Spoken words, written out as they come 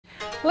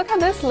Look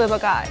at this little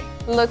guy.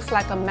 Looks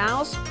like a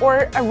mouse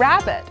or a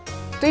rabbit.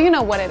 Do you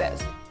know what it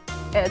is?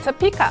 It's a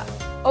pika.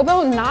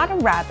 Although not a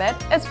rabbit,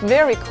 it's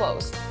very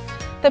close.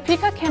 The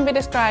pika can be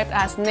described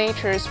as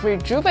nature's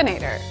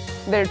rejuvenator.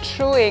 Their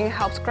chewing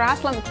helps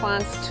grassland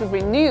plants to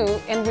renew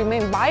and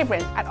remain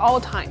vibrant at all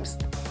times.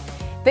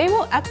 They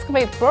will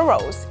excavate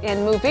burrows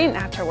and move in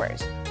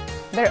afterwards.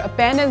 Their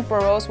abandoned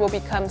burrows will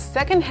become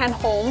second-hand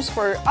homes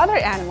for other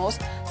animals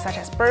such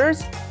as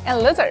birds and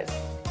lizards.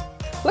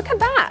 Look at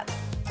that!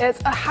 It's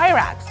a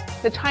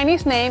hyrax. The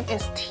Chinese name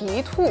is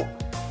ti tu.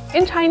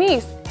 In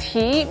Chinese,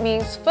 ti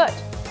means foot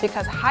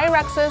because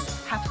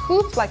hyraxes have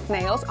hoof-like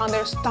nails on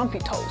their stumpy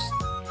toes.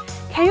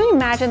 Can you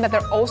imagine that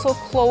they're also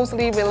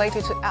closely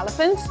related to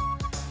elephants?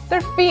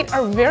 Their feet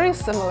are very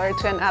similar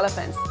to an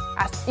elephant's,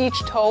 as each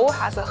toe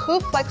has a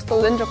hoof-like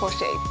cylindrical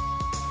shape.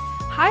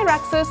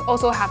 Hyraxes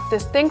also have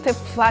distinctive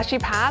fleshy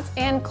pads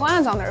and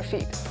glands on their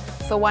feet,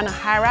 so when a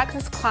hyrax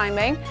is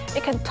climbing,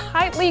 it can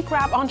tightly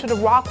grab onto the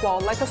rock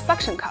wall like a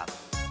suction cup.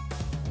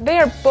 They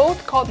are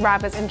both called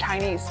rabbits in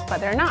Chinese, but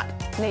they're not.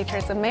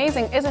 Nature's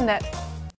amazing, isn't it?